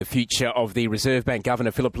future of the Reserve Bank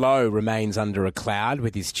Governor Philip Lowe remains under a cloud,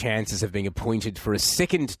 with his chances of being appointed for a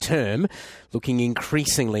second term looking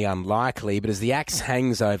increasingly unlikely. But as the axe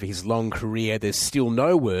hangs over his long career, there's still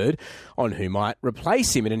no word on who might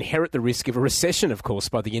replace him and inherit the risk of a recession, of course,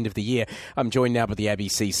 by the end of the year. I'm joined now by the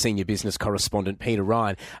ABC senior business correspondent, Peter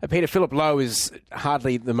Ryan. Peter, Philip Lowe is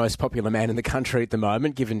hardly the most popular man in the country at the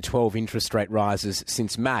moment, given 12 interest rate rises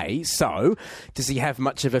since May. So, does he have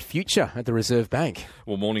much of a future at the Reserve Bank?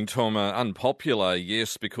 Well, morning, Tom. Unpopular,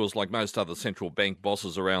 yes, because like most other central bank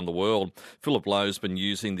bosses around the world, Philip Lowe's been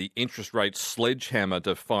using the interest rate sledgehammer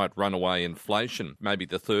to fight runaway inflation, maybe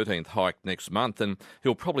the 13th hike next month, and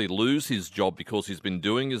he'll probably lose his job because he's been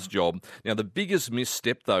doing his job. Now, the biggest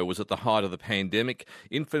misstep, though, was at the height of the pandemic,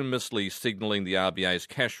 infamously signalling the RBA's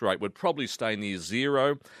cash rate would probably stay near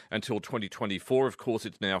zero until 2024. Of course,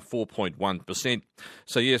 it's now 4.1%.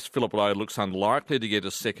 So, yes, Philip Lowe looks unlikely to get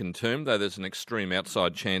a second term, though there's an extreme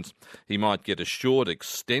outside chance he might get a short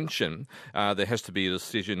extension. There has to be a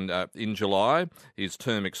decision in July. His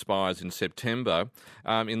term expires in September.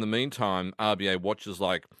 In the meantime, RBA watchers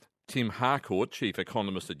like Tim Harcourt, chief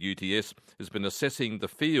economist at UTS, has been assessing the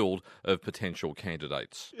field of potential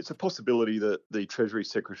candidates. It's a possibility that the Treasury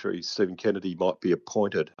Secretary, Stephen Kennedy, might be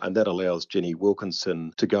appointed, and that allows Jenny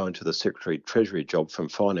Wilkinson to go into the Secretary-Treasury job from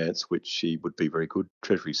Finance, which she would be very good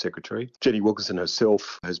Treasury Secretary. Jenny Wilkinson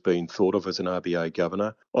herself has been thought of as an RBA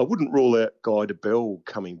governor. I wouldn't rule out Guy Debelle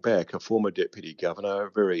coming back, a former Deputy Governor,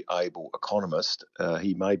 a very able economist.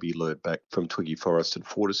 He may be lured back from Twiggy Forrest and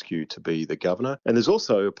Fortescue to be the governor. And there's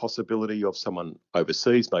also a possibility of someone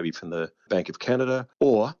overseas, maybe from the Bank of Canada,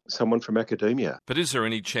 or someone from academia. But is there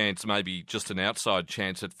any chance, maybe just an outside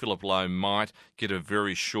chance, that Philip Lowe might get a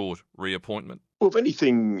very short reappointment? Well, if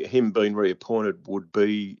anything, him being reappointed would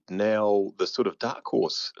be now the sort of dark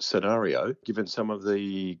horse scenario, given some of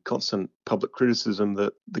the constant public criticism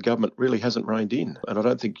that the government really hasn't reined in. And I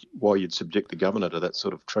don't think why you'd subject the governor to that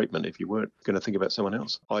sort of treatment if you weren't going to think about someone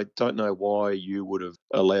else. I don't know why you would have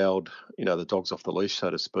allowed, the dogs off the leash, so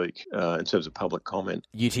to speak, in terms of public comment.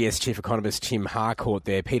 UTS chief economist Tim Harcourt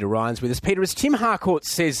there. Peter Ryan's with us. Peter, as Tim Harcourt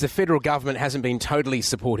says, the federal government hasn't been totally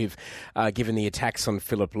supportive given the attacks on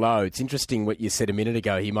Philip Lowe. It's interesting what you said a minute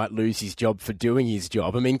ago. He might lose his job for doing his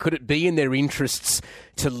job. I mean, could it be in their interests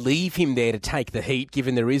to leave him there to take the heat,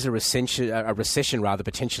 given there is a recession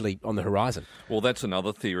potentially on the horizon? Well, that's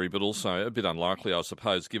another theory, but also a bit unlikely, I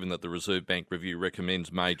suppose, given that the Reserve Bank Review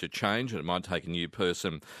recommends major change and it might take a new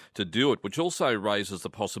person to do it, which also raises the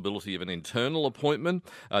possibility of an internal appointment.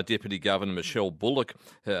 Deputy Governor Michelle Bullock,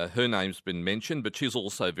 her name's been mentioned, but she's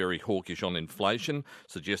also very hawkish on inflation,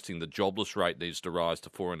 suggesting the jobless rate needs to rise to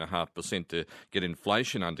 4.5% to get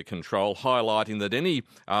inflation under control, highlighting that any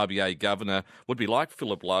RBA governor would be like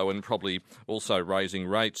Philip Lowe and probably also raising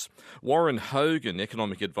rates. Warren Hogan,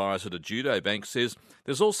 economic advisor to Judo Bank, says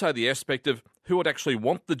there's also the aspect of who would actually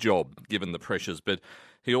want the job given the pressures, but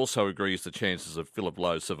he also agrees the chances of Philip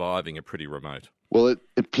Lowe surviving are pretty remote. Well, it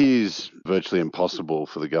appears virtually impossible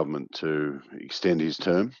for the government to extend his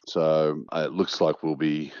term, so it looks like we'll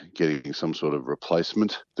be getting some sort of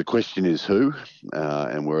replacement. The question is who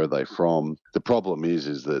and where are they from? The problem is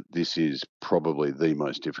that this is probably the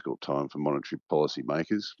most difficult time for monetary policy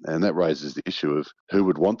makers, and that raises the issue of who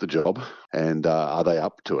would want the job and are they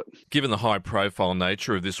up to it? Given the high-profile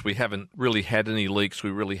nature of this, we haven't really had any leaks,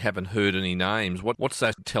 we really haven't heard any names. What's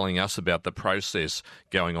that telling us about the process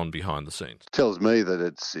going on behind the scenes? Tells me that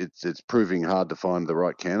it's proving hard to find the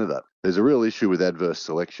right candidate. There's a real issue with adverse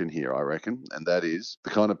selection here, I reckon, and that is the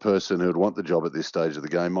kind of person who would want the job at this stage of the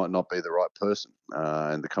game might not be the right person,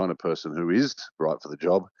 and the kind of person who is right for the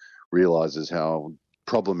job realises how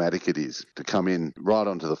problematic it is to come in right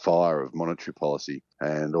onto the fire of monetary policy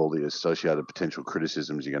and all the associated potential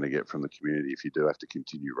criticisms you're going to get from the community if you do have to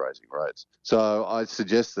continue raising rates. So I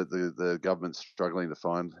suggest that the government's struggling to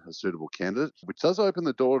find a suitable candidate, which does open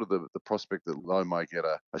the door to the prospect that Lowe might get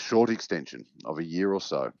a short extension of a year or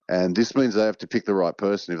so. And this means they have to pick the right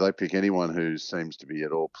person. If they pick anyone who seems to be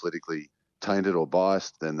at all politically tainted or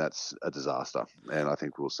biased, then that's a disaster. And I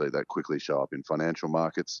think we'll see that quickly show up in financial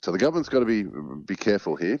markets. So the government's got to be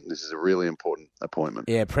careful here. This is a really important appointment.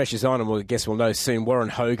 Yeah, pressure's on, and I guess we'll know soon. Warren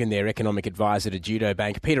Hogan, their economic advisor to Judo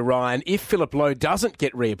Bank. Peter Ryan, if Philip Lowe doesn't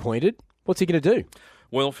get reappointed, what's he going to do?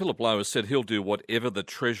 Well, Philip Lowe has said he'll do whatever the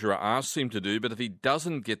Treasurer asks him to do, but if he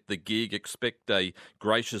doesn't get the gig, expect a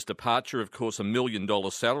gracious departure. Of course, $1 million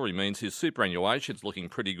salary means his superannuation's looking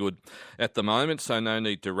pretty good at the moment, so no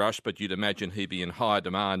need to rush, but you'd imagine he'd be in higher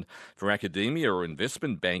demand for academia or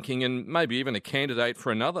investment banking, and maybe even a candidate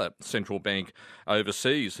for another central bank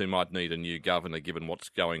overseas who might need a new governor, given what's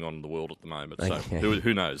going on in the world at the moment. So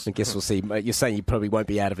who knows? I guess we'll see. You're saying you probably won't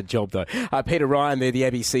be out of a job, though. Peter Ryan there, the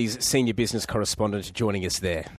ABC's senior business correspondent, joining us there.